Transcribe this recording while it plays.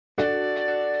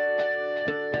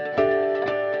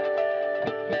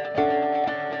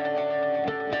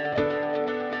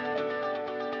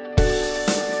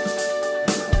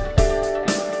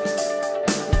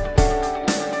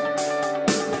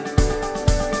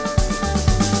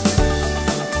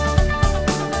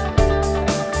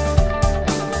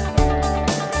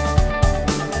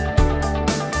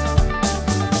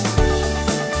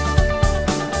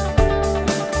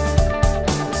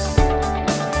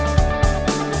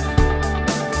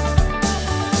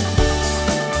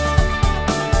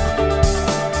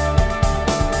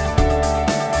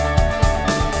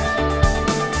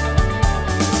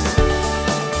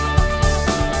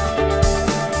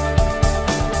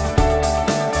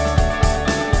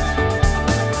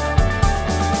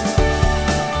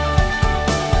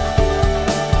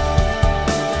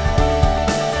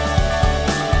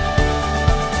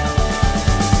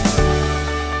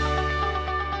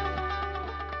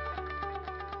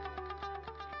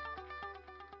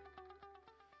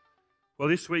Well,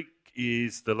 this week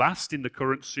is the last in the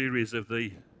current series of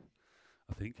the,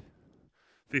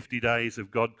 50 Days of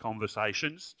God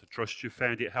Conversations. I trust you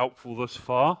found it helpful thus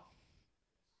far.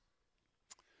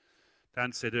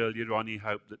 Dan said earlier on he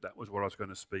hoped that was what I was going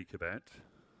to speak about.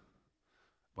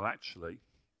 Well, actually,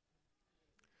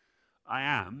 I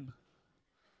am,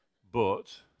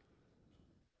 but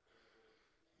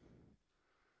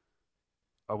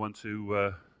I want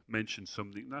to mention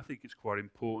something that I think is quite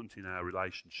important in our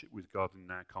relationship with God and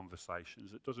in our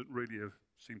conversations. It doesn't really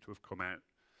seem to have come out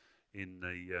in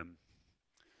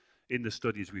the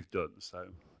studies we've done. So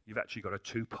you've actually got a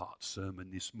two-part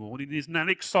sermon this morning. Isn't that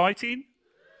exciting?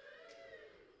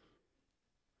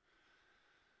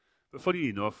 But funny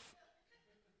enough,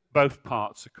 both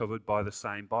parts are covered by the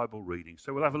same Bible reading.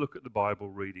 So we'll have a look at the Bible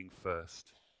reading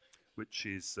first, which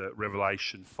is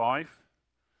Revelation 5.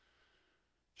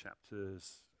 Chapter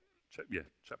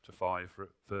 5,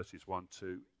 verses 1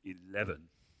 to 11.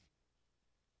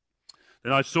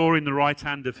 Then I saw in the right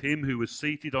hand of him who was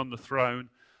seated on the throne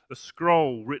a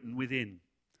scroll written within,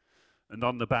 and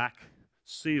on the back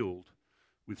sealed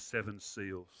with 7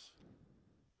 seals.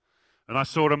 And I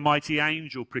saw a mighty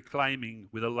angel proclaiming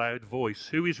with a loud voice,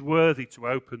 "Who is worthy to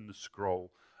open the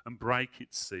scroll and break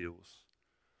its seals?"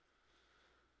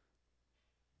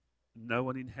 No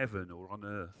one in heaven or on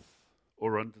earth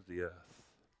or under the earth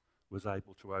was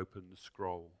able to open the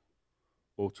scroll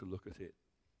or to look at it.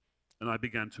 And I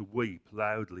began to weep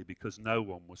loudly because no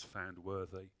one was found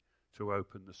worthy to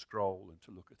open the scroll and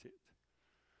to look at it.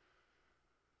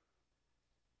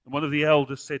 And one of the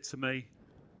elders said to me,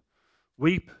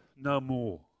 "Weep no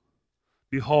more.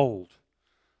 Behold,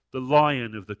 the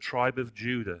Lion of the tribe of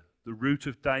Judah, the Root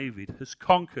of David, has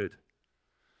conquered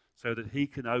so that he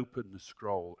can open the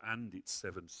scroll and its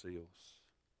 7 seals."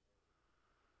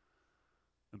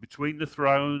 And between the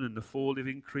throne and the 4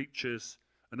 living creatures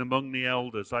and among the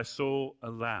elders, I saw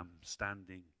a lamb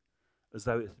standing as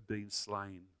though it had been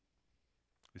slain,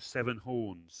 with 7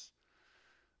 horns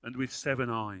and with 7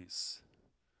 eyes,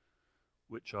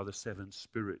 which are the 7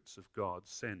 spirits of God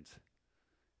sent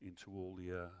into all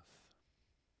the earth.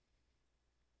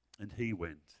 And he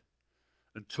went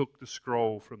and took the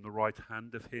scroll from the right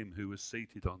hand of him who was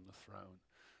seated on the throne.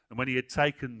 And when he had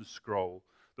taken the scroll,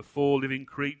 the 4 living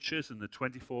creatures and the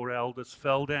 24 elders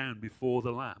fell down before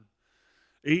the Lamb,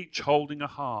 each holding a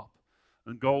harp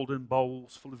and golden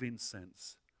bowls full of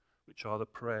incense, which are the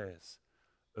prayers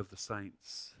of the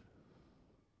saints.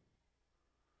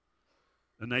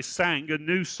 And they sang a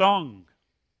new song,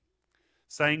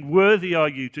 saying, "Worthy are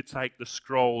you to take the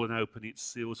scroll and open its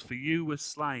seals, for you were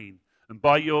slain, and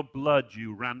by your blood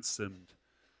you ransomed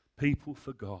people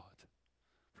for God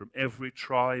from every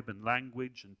tribe and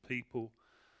language and people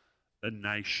and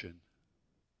nation.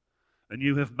 And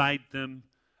you have made them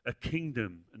a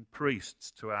kingdom and priests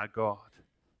to our God,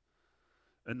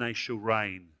 and they shall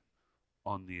reign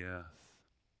on the earth."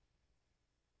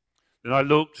 Then I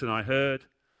looked and I heard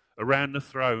around the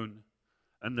throne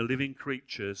and the living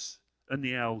creatures and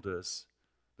the elders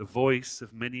the voice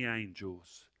of many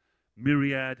angels,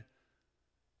 myriads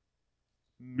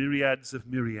of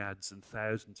myriads and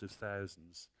thousands of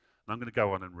thousands. And I'm going to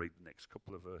go on and read the next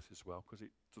couple of verses as well, because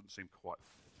it doesn't seem quite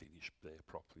finished there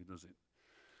properly, does it?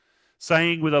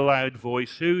 Saying with a loud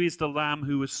voice, "Who is the Lamb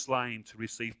who was slain to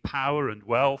receive power and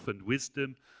wealth and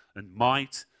wisdom and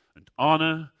might and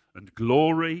honor and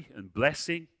glory and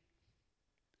blessing?"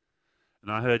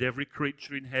 And I heard every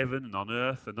creature in heaven and on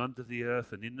earth and under the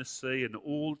earth and in the sea and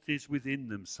all that is within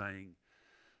them saying,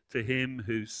 "To him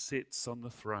who sits on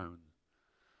the throne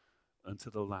and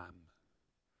to the Lamb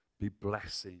be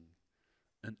blessing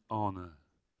and honor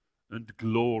and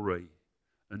glory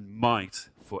and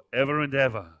might forever and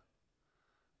ever."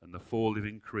 And the 4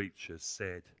 living creatures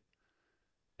said,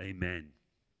 "Amen."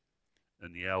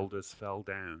 And the elders fell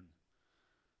down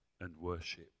and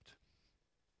worshipped.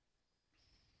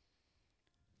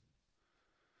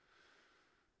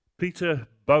 Peter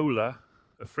Bowler,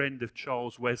 a friend of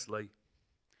Charles Wesley,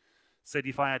 said,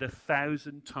 "If I had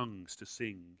 1,000 tongues to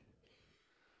sing,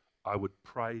 I would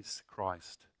praise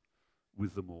Christ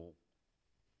with them all."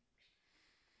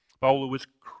 Bowler was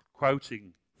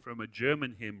quoting from a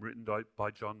German hymn written by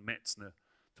John Metzner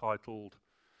titled,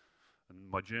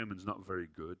 and my German's not very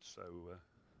good, so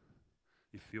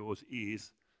if yours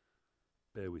is,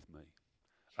 bear with me.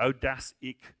 "O dass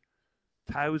ich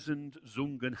 1000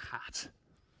 Zungen hat,"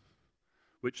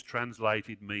 which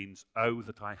translated means, "Oh,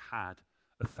 that I had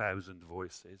 1,000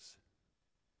 voices."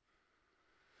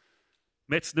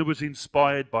 Metzner was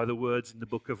inspired by the words in the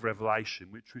book of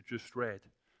Revelation, which we just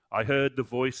read. "I heard the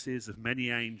voices of many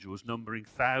angels numbering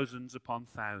thousands upon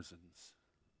thousands."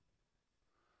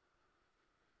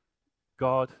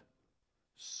 God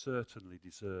certainly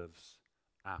deserves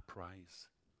our praise.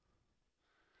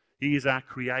 He is our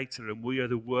creator and we are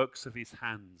the works of his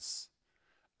hands.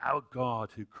 Our God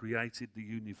who created the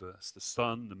universe, the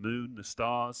sun, the moon, the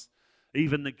stars,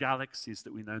 even the galaxies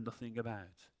that we know nothing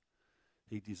about.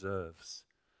 He deserves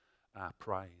our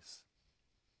praise.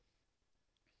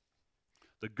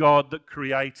 The God that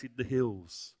created the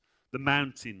hills, the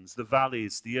mountains, the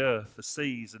valleys, the earth, the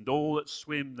seas, and all that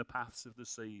swim the paths of the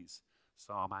seas,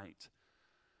 Psalm 8,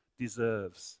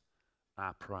 deserves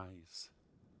our praise.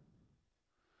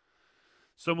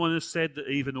 Someone has said that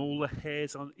even if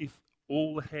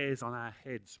all the hairs on our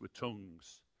heads were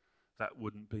tongues, that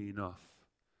wouldn't be enough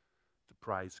to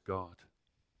praise God.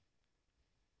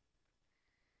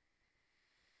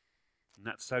 And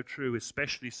that's so true,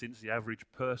 especially since the average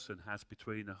person has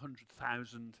between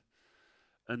 100,000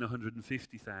 and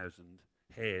 150,000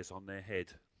 hairs on their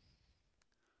head.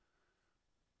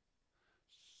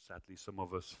 Sadly, some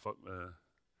of us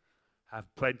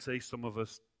have plenty, some of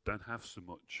us don't have so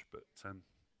much. But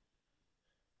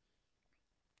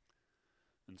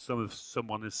and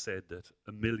someone has said that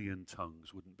 1 million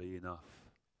tongues wouldn't be enough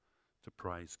to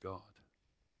praise God.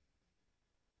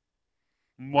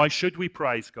 And why should we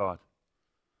praise God?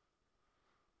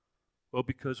 Well,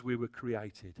 because we were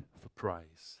created for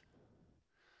praise.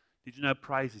 Did you know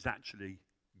praise is actually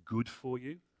good for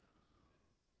you?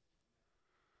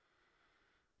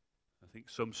 I think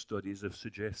some studies have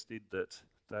suggested that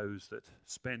those that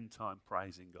spend time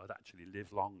praising God actually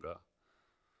live longer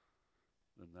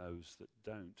than those that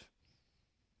don't.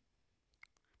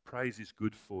 Praise is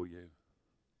good for you.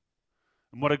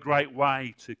 And what a great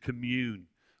way to commune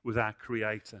with our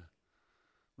Creator,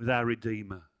 with our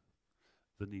Redeemer,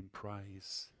 than in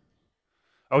praise.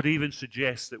 I would even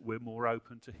suggest that we're more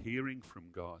open to hearing from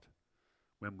God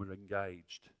when we're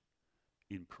engaged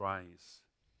in praise.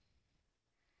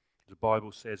 The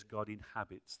Bible says God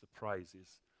inhabits the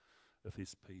praises of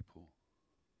his people.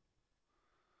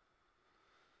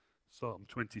 Psalm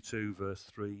 22 verse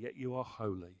 3, yet you are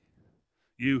holy,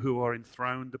 you who are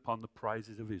enthroned upon the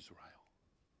praises of Israel.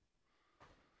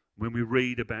 When we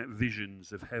read about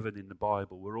visions of heaven in the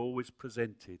Bible, we're always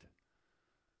presented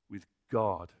with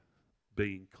God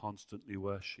being constantly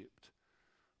worshipped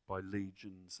by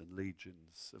legions and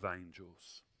legions of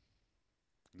angels.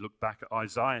 Look back at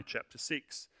Isaiah chapter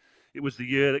 6. It was the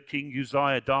year that King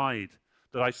Uzziah died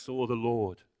that I saw the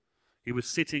Lord. He was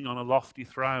sitting on a lofty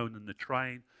throne, and the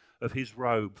train of his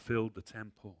robe filled the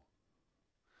temple.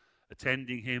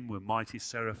 Attending him were mighty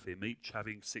seraphim, each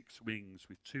having 6 wings.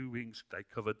 With 2 wings they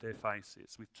covered their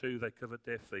faces, with 2 they covered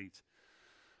their feet,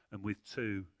 and with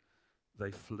 2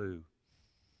 they flew.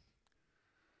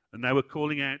 And they were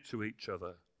calling out to each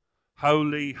other,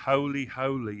 holy, holy,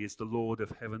 holy is the Lord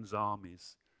of heaven's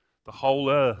armies. The whole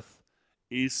earth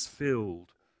is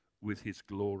filled with his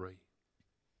glory.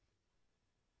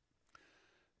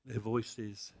 Their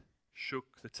voices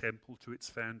shook the temple to its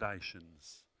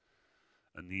foundations,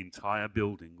 and the entire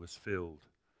building was filled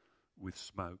with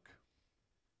smoke.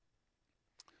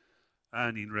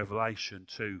 And in Revelation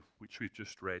 2, which we've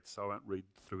just read, so I won't read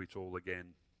through it all again,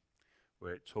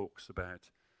 where it talks about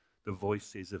the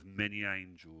voices of many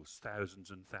angels, thousands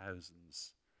and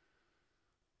thousands,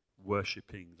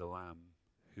 worshipping the Lamb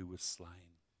who was slain.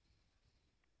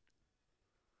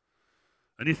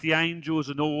 And if the angels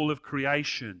and all of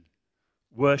creation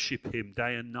worship him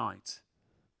day and night,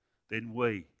 then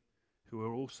we, who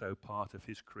are also part of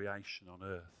his creation on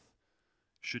earth,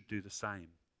 should do the same.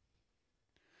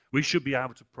 We should be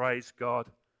able to praise God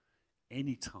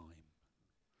any time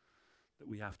that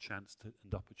we have chance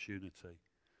and opportunity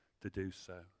to do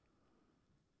so.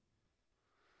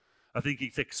 I think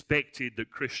it's expected that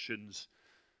Christians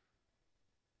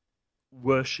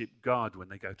worship God when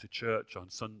they go to church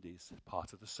on Sundays,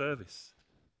 part of the service.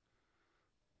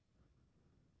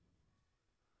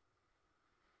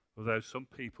 Although some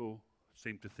people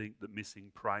seem to think that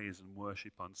missing praise and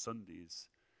worship on Sundays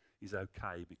is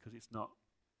okay because it's not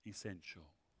essential.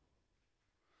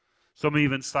 Some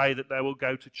even say that they will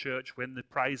go to church when the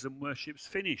praise and worship's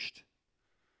finished.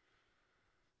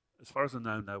 As far as I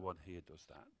know, no one here does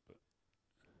that, but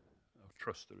I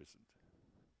trust there isn't.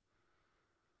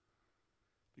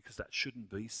 Because that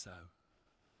shouldn't be so.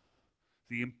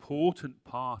 The important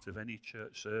part of any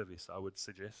church service, I would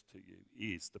suggest to you,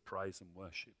 is the praise and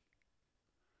worship.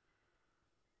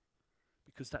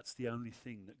 Because that's the only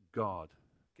thing that God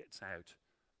gets out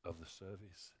of the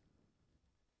service.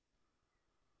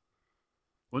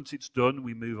 Once it's done,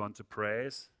 we move on to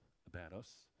prayers about us,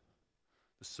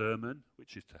 the sermon,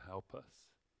 which is to help us.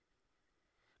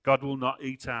 God will not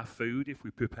eat our food if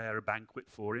we prepare a banquet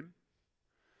for him.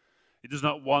 He does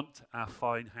not want our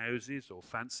fine houses or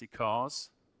fancy cars.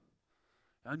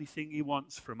 The only thing he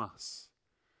wants from us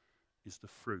is the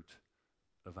fruit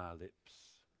of our lips,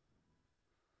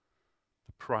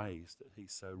 the praise that he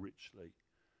so richly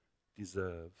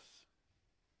deserves.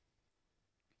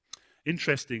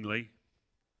 Interestingly,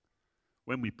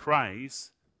 when we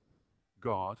praise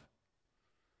God,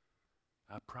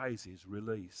 our praises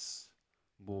release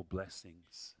more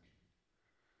blessings.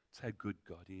 That's how good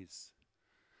God is.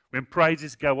 When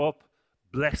praises go up,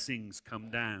 blessings come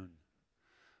down.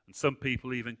 And some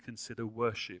people even consider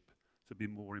worship to be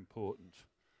more important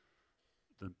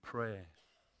than prayer.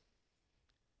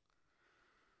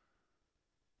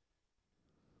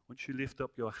 Once you lift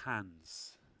up your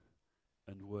hands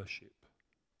and worship,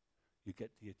 you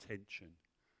get the attention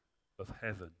of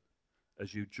heaven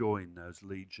as you join those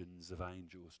legions of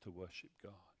angels to worship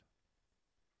God.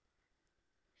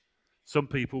 Some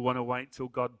people want to wait till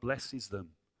God blesses them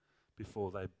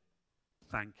before they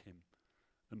thank him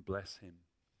and bless him.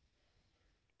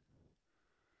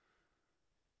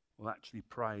 Well, actually,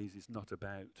 praise is not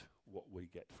about what we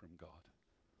get from God.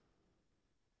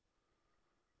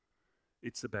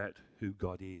 It's about who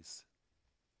God is.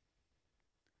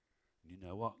 And you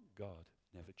know what? God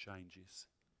never changes.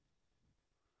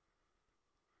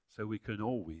 So we can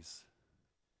always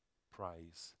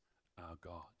praise our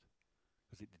God,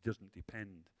 because it doesn't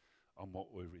depend on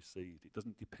what we received. It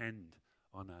doesn't depend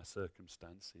on our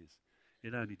circumstances.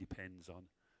 It only depends on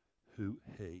who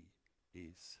he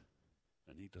is,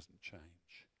 and he doesn't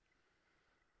change.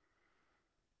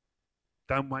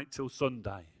 Don't wait till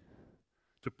Sunday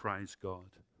to praise God.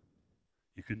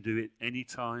 You can do it any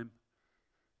time,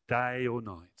 day or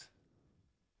night.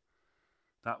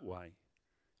 That way,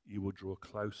 you will draw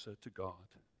closer to God,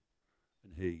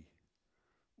 and he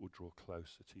will draw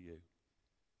closer to you.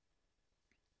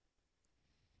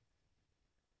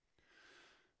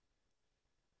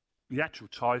 The actual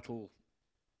title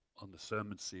on the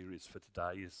sermon series for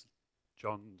today is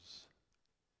John's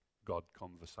God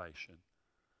Conversation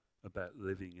about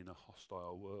living in a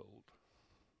hostile world.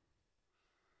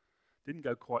 Didn't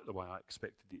go quite the way I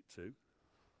expected it to.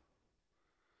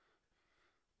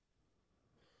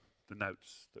 The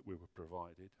notes that we were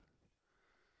provided.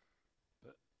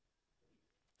 But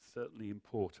certainly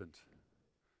important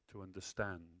to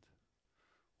understand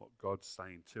what God's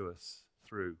saying to us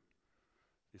through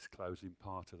this closing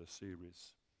part of the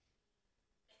series.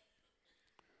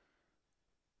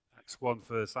 Acts 1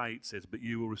 verse 8 says, "But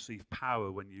you will receive power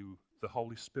when the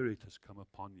Holy Spirit has come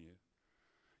upon you.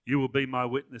 You will be my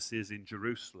witnesses in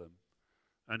Jerusalem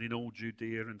and in all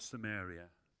Judea and Samaria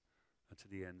and to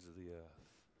the ends of the earth."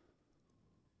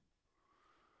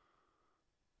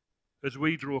 As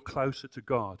we draw closer to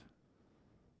God,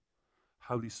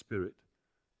 Holy Spirit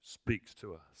speaks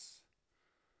to us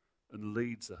and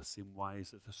leads us in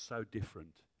ways that are so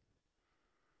different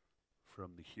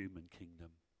from the human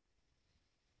kingdom.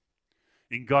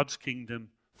 In God's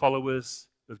kingdom, followers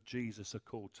of Jesus are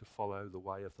called to follow the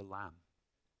way of the Lamb,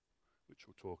 which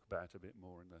we'll talk about a bit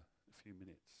more in a few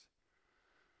minutes.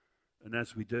 And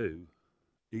as we do,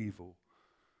 evil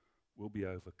will be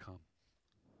overcome.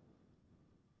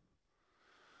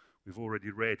 We've already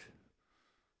read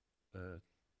the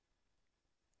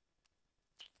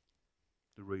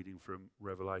reading from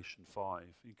Revelation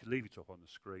 5. You can leave it up on the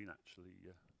screen, actually.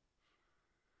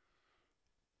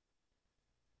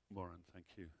 Warren, thank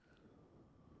you.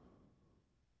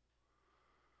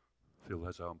 I feel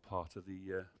as though I'm part of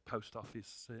the post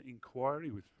office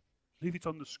inquiry. Leave it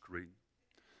on the screen.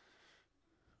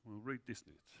 We'll read this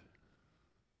bit.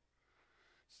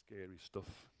 Scary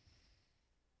stuff.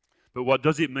 But what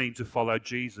does it mean to follow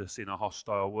Jesus in a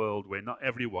hostile world where not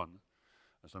everyone,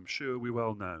 as I'm sure we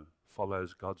well know,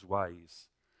 follows God's ways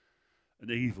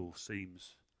and evil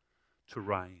seems to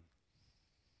reign?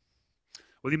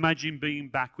 Well, imagine being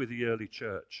back with the early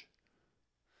church.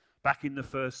 Back in the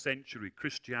first century,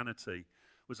 Christianity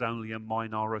was only a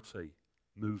minority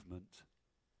movement,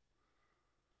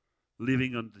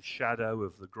 living under the shadow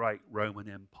of the great Roman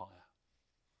Empire.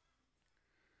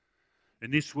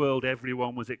 In this world,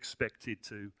 everyone was expected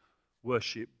to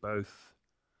worship both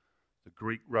the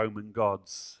Greek Roman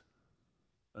gods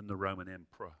and the Roman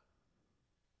emperor.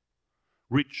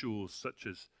 Rituals such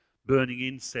as burning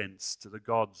incense to the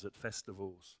gods at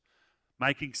festivals,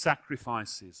 making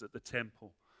sacrifices at the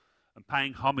temple, and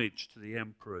paying homage to the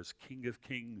emperor as King of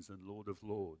Kings and Lord of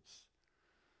Lords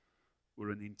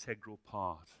were an integral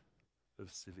part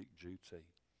of civic duty.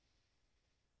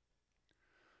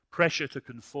 Pressure to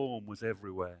conform was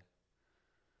everywhere.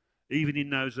 Even in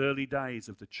those early days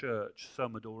of the church,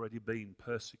 some had already been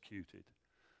persecuted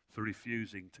for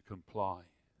refusing to comply.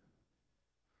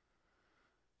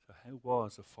 So how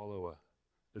was a follower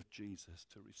of Jesus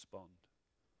to respond?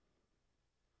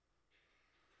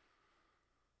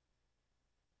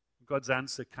 God's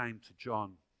answer came to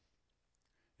John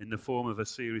in the form of a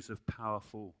series of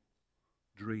powerful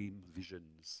dream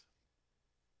visions.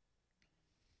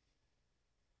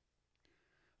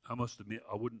 I must admit,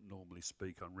 I wouldn't normally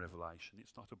speak on Revelation.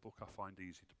 It's not a book I find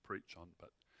easy to preach on, but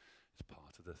it's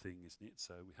part of the thing, isn't it?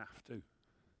 So we have to.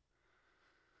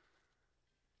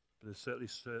 But there's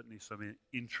certainly some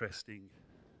interesting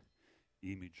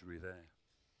imagery there.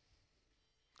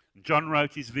 And John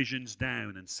wrote his visions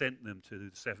down and sent them to the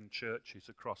 7 churches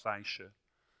across Asia.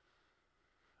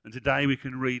 And today we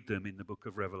can read them in the book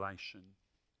of Revelation.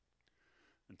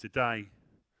 And today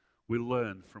we'll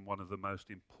learn from one of the most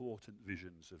important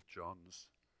visions of John's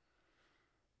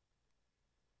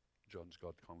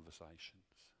God conversations.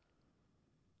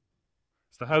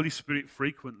 So the Holy Spirit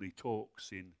frequently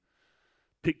talks in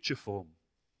picture form,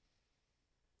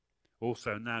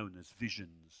 also known as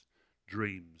visions,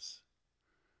 dreams.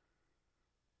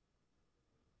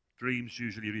 Dreams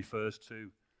usually refers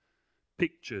to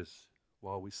pictures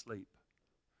while we sleep,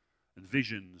 and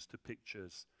visions to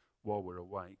pictures while we're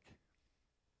awake.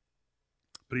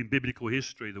 But in biblical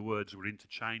history, the words were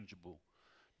interchangeable.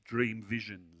 Dream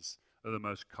visions are the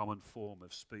most common form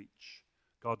of speech,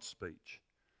 God's speech,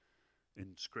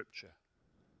 in Scripture.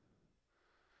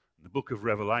 And the book of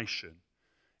Revelation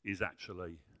is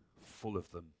actually full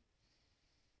of them.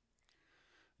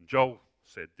 And Joel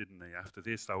said, didn't he, after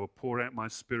this, I will pour out my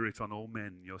spirit on all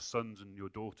men. Your sons and your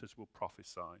daughters will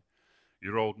prophesy.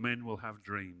 Your old men will have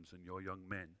dreams, and your young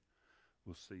men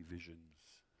will see visions.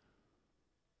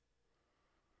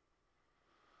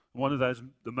 One of those,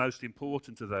 the most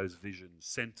important of those visions,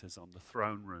 centers on the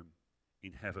throne room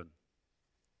in heaven.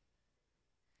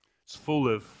 It's full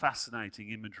of fascinating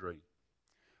imagery.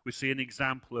 We see an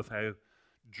example of how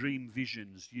dream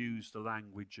visions use the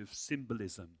language of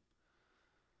symbolism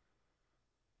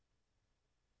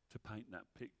to paint that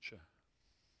picture.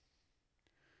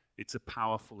 It's a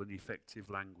powerful and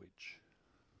effective language.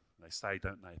 They say,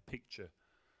 don't they, a picture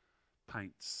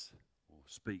paints or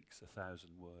speaks 1,000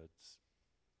 words.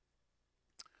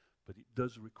 But it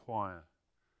does require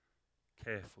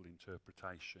careful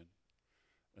interpretation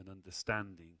and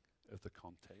understanding of the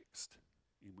context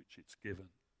in which it's given.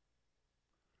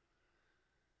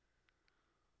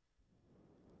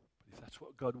 But if that's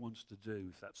what God wants to do,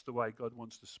 if that's the way God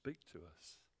wants to speak to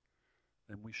us,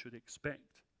 then we should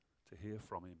expect to hear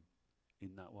from him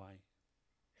in that way.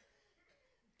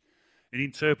 In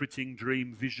interpreting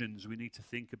dream visions, we need to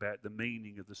think about the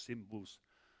meaning of the symbols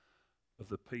of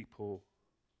the people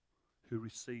who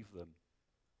receive them.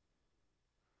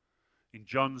 In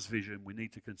John's vision, we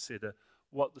need to consider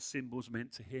what the symbols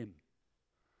meant to him,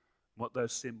 what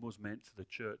those symbols meant to the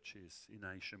churches in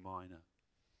Asia Minor.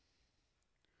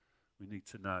 We need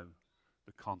to know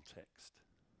the context.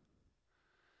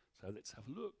 So let's have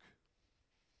a look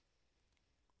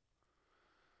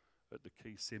at the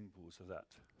key symbols of that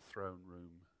throne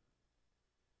room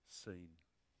scene.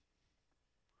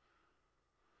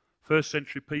 First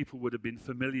century people would have been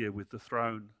familiar with the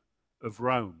throne of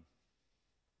Rome,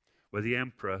 where the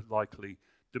emperor, likely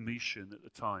Domitian at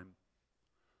the time.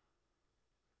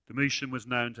 Domitian was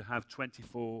known to have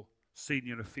 24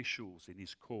 senior officials in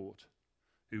his court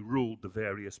who ruled the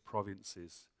various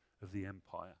provinces of the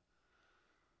empire.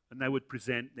 And they would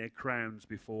present their crowns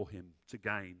before him to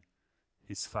gain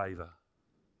his favour.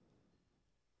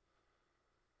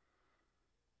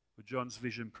 But John's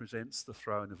vision presents the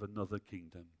throne of another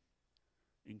kingdom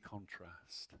in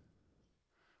contrast,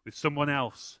 with someone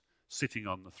else sitting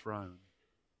on the throne.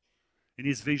 In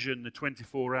his vision, the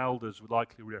 24 elders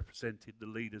likely represented the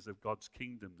leaders of God's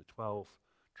kingdom, the 12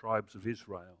 tribes of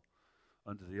Israel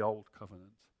under the Old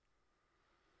Covenant,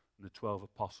 and the 12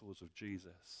 apostles of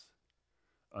Jesus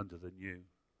under the New.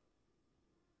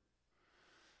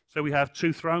 So we have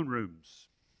 2 throne rooms,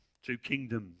 2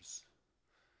 kingdoms,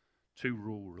 2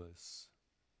 rulers.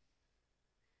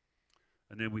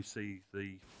 And then we see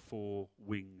the 4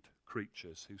 winged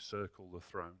creatures who circle the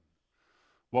throne.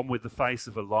 One with the face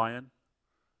of a lion,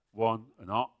 one an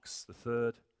ox, the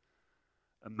third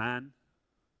a man,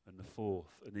 and the 4th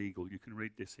an eagle. You can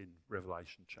read this in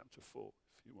Revelation chapter 4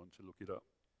 if you want to look it up,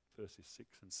 verses 6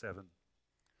 and 7.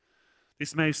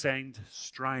 This may sound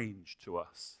strange to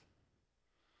us,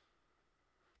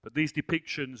 but these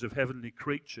depictions of heavenly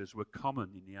creatures were common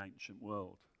in the ancient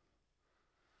world.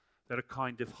 They're a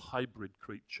kind of hybrid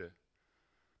creature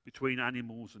between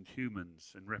animals and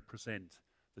humans and represent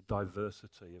the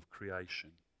diversity of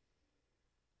creation.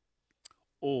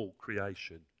 All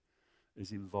creation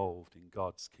is involved in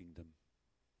God's kingdom.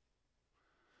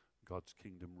 God's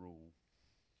kingdom rule.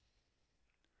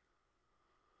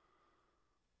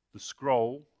 The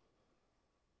scroll,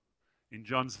 in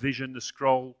John's vision, the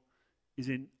scroll is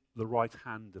in the right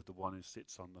hand of the one who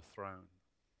sits on the throne.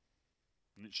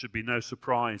 And it should be no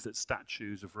surprise that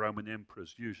statues of Roman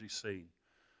emperors usually seen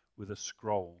with a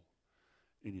scroll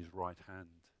in his right hand.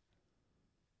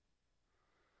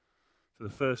 To the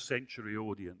first century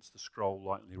audience, the scroll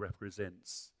likely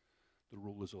represents the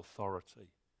ruler's authority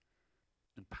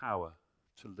and power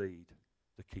to lead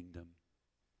the kingdom.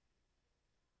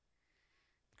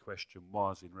 The question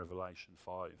was in Revelation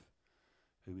 5,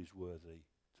 who is worthy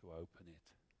to open it?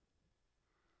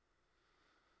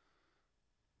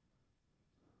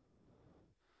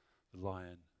 The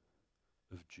Lion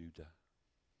of Judah.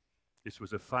 This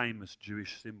was a famous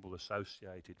Jewish symbol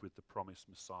associated with the promised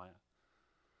Messiah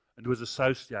and was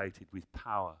associated with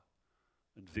power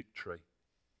and victory.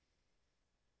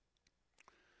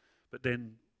 But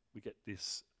then we get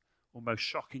this almost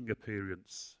shocking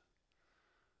appearance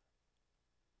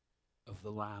of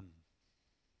the Lamb.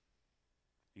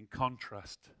 In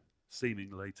contrast,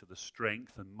 seemingly, to the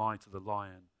strength and might of the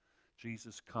lion,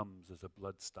 Jesus comes as a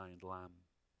blood-stained lamb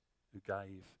who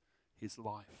gave his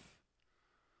life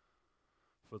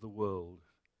for the world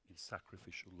in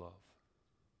sacrificial love.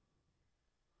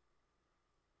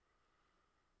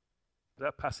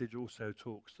 That passage also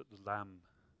talks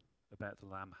about the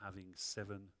lamb having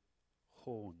 7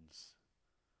 horns,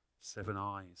 7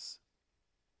 eyes.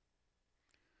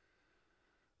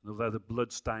 And although the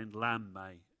blood-stained lamb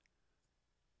may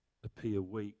appear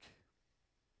weak,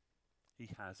 he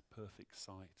has perfect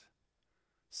sight.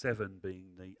 7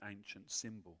 being the ancient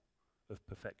symbol of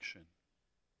perfection.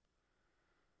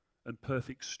 And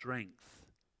perfect strength,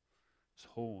 his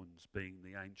horns being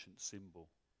the ancient symbol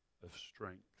of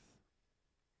strength.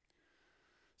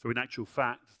 So in actual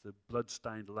fact, the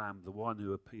blood-stained lamb, the one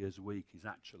who appears weak, is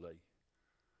actually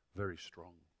very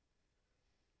strong.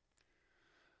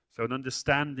 So an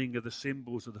understanding of the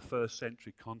symbols of the first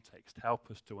century context help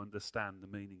us to understand the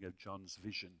meaning of John's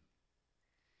vision.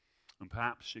 And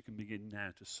perhaps you can begin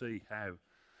now to see how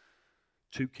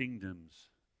 2 kingdoms,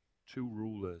 2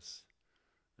 rulers,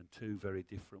 and 2 very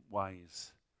different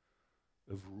ways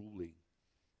of ruling.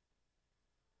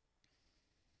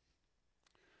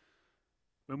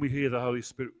 When we hear the Holy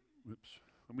Spirit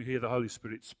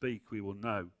speak, we will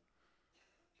know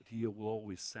that he will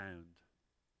always sound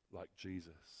like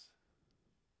Jesus.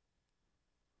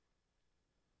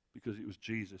 Because it was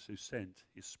Jesus who sent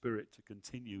his Spirit to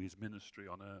continue his ministry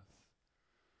on earth.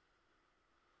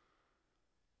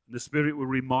 And the Spirit will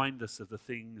remind us of the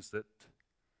things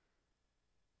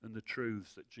and the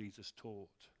truths that Jesus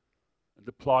taught and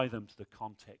apply them to the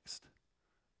context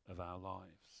of our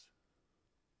lives.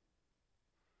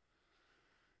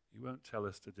 He won't tell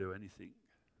us to do anything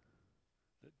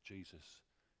that Jesus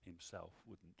himself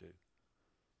wouldn't do.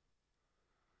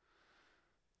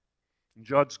 In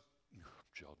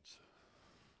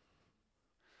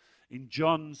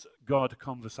John's God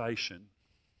conversation,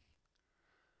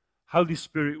 Holy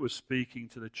Spirit was speaking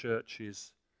to the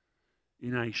churches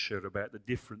in Asia about the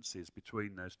differences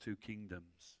between those 2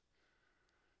 kingdoms.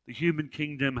 The human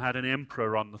kingdom had an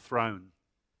emperor on the throne.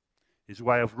 His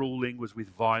way of ruling was with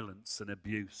violence and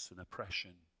abuse and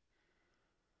oppression.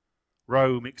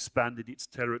 Rome expanded its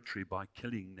territory by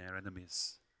killing their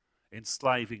enemies,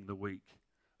 enslaving the weak,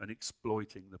 and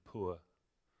exploiting the poor.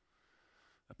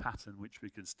 A pattern which we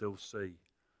can still see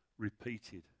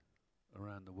repeated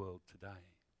around the world today.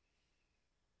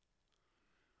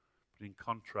 But in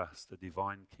contrast, the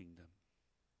divine kingdom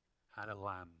had a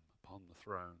lamb upon the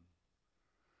throne.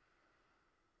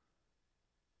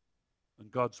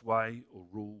 And God's way or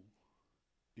rule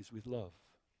is with love,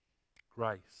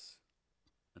 grace,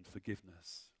 and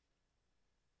forgiveness.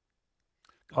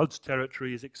 God's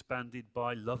territory is expanded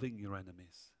by loving your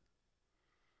enemies,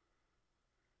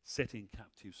 setting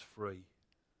captives free,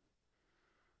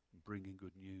 and bringing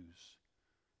good news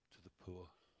to the poor.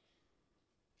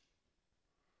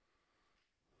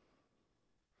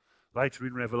 Later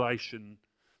in Revelation,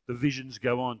 the visions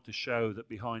go on to show that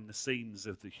behind the scenes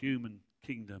of the human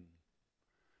kingdom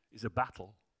is a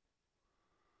battle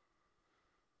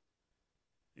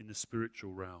in the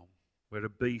spiritual realm where a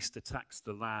beast attacks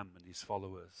the lamb and his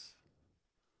followers.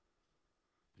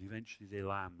 But eventually the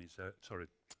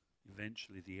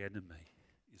enemy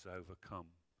is overcome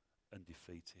and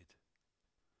defeated.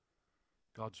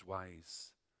 God's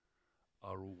ways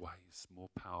are always more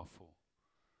powerful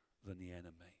than the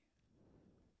enemy.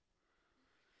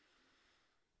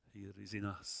 He that is in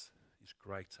us is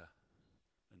greater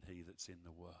than he that's in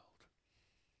the world.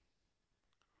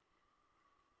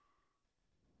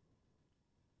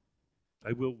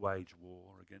 They will wage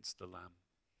war against the Lamb.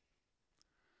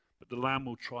 But the Lamb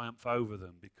will triumph over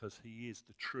them because he is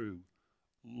the true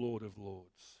Lord of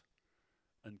Lords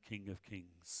and King of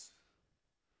Kings.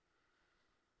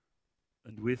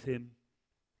 And with him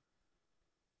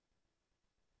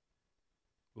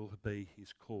will be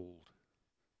his called,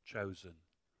 chosen,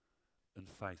 and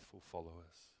faithful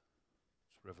followers.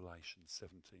 It's Revelation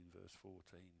 17, verse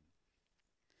 14.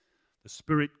 The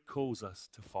Spirit calls us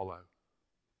to follow.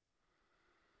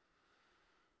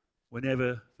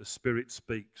 Whenever the Spirit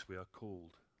speaks, we are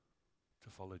called to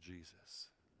follow Jesus.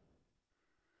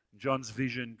 In John's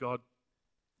vision, God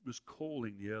was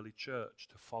calling the early church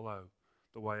to follow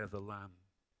the way of the Lamb.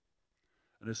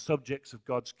 And as subjects of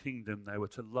God's kingdom, they were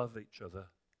to love each other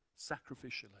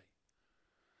sacrificially,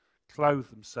 clothe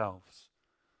themselves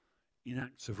in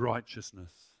acts of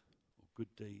righteousness or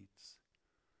good deeds,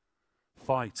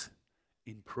 fight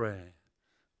in prayer,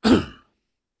 and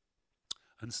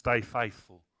stay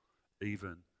faithful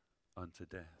even unto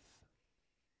death.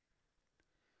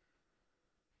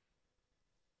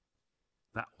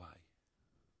 That way,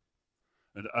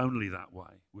 and only that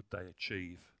way, would they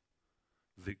achieve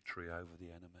victory over the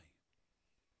enemy.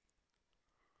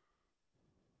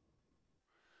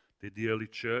 Did the early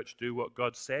church do what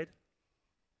God said?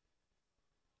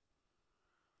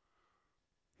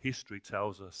 History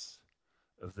tells us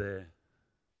of their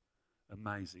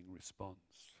amazing response.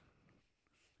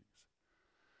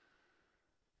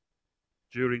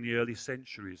 During the early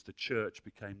centuries, the church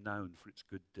became known for its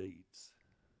good deeds.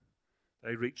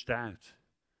 They reached out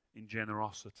in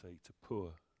generosity to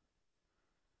poor,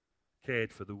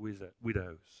 cared for the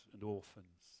widows and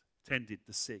orphans, tended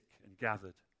the sick and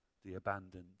gathered the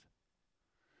abandoned.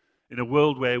 In a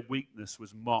world where weakness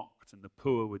was mocked and the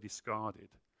poor were discarded,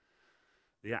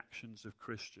 the actions of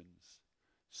Christians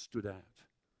stood out,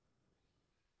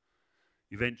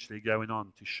 eventually going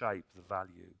on to shape the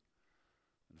values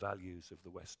of the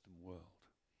Western world.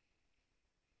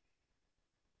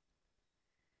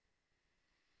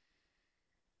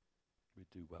 We'd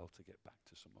do well to get back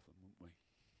to some of them, wouldn't we?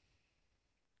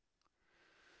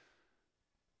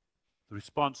 The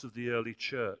response of the early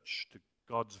church to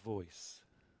God's voice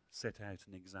set out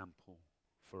an example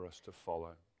for us to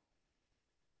follow.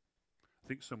 I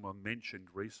think someone mentioned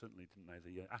recently, didn't they,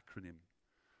 the acronym,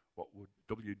 what would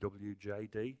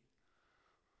WWJD? I'm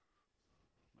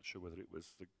not sure whether it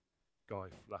was the guy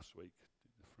last week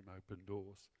from Open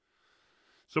Doors.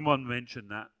 Someone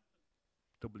mentioned that,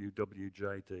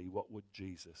 WWJD, what would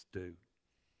Jesus do?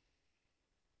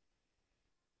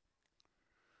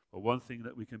 Well, one thing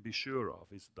that we can be sure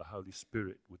of is that the Holy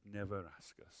Spirit would never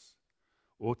ask us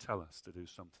or tell us to do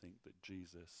something that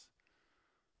Jesus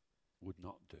would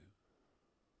not do.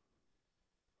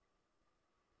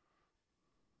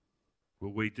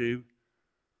 Will we do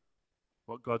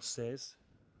what God says?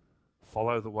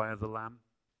 Follow the way of the Lamb?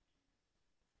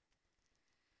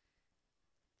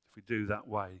 If we do that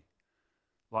way,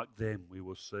 like them, we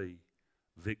will see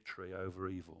victory over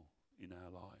evil in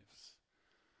our lives.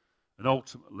 And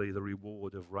ultimately the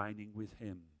reward of reigning with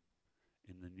him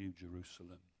in the New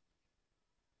Jerusalem.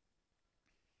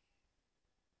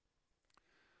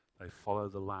 They follow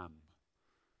the Lamb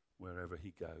wherever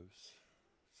he goes,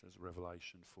 says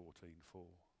Revelation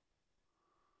 14:4.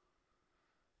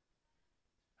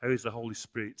 How is the Holy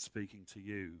Spirit speaking to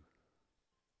you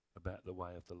about the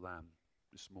way of the Lamb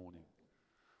this morning?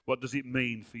 What does it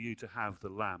mean for you to have the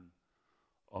Lamb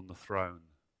on the throne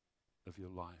of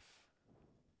your life?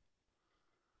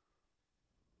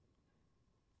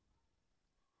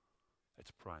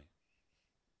 Let's pray.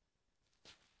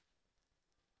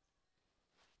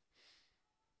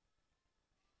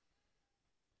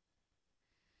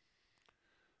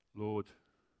 Lord,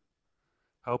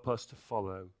 help us to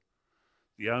follow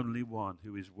the only one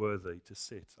who is worthy to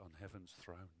sit on heaven's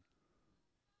throne.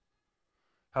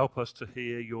 Help us to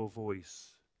hear your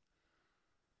voice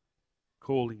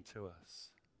calling to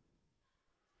us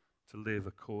to live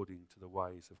according to the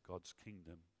ways of God's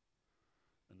kingdom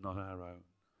and not our own.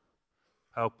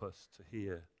 Help us to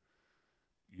hear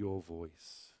your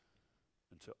voice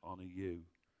and to honor you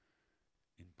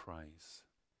in praise.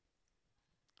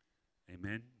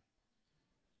 Amen.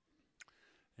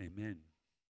 Amen.